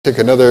Take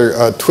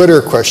another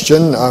Twitter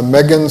question.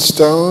 Megan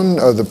Stone,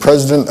 the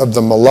president of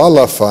the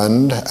Malala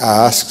Fund,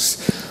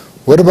 asks,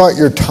 what about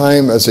your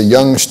time as a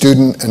young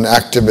student and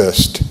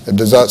activist?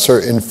 Does that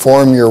sort of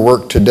inform your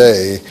work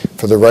today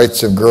for the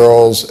rights of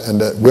girls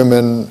and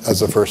women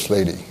as a First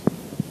Lady?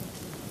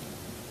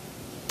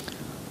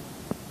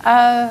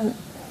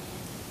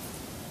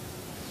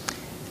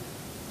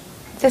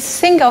 The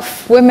thing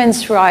of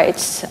women's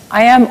rights,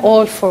 I am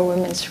all for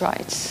women's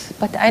rights,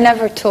 but I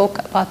never talk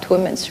about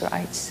women's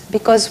rights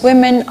because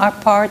women are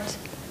part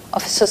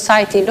of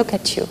society. Look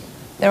at you.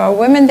 There are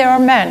women, there are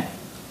men.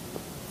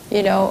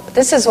 You know,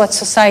 this is what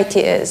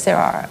society is.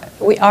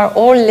 We are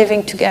all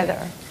living together,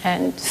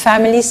 and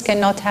families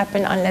cannot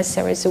happen unless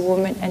there is a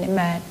woman and a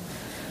man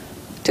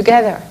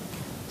together.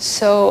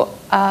 So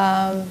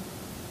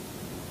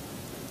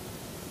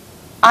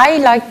I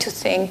like to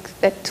think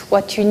that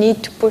what you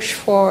need to push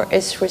for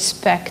is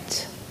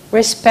respect.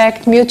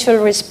 Respect, mutual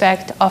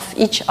respect of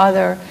each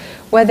other,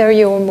 whether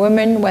you're a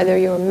woman, whether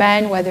you're a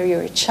man, whether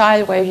you're a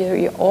child, whether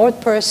you're an old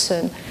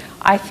person.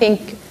 I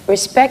think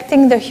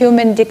respecting the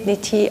human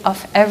dignity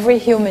of every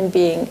human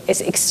being is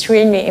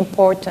extremely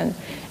important.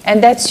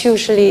 And that's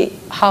usually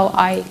how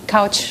I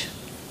couch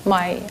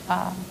my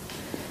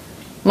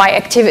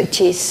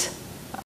activities.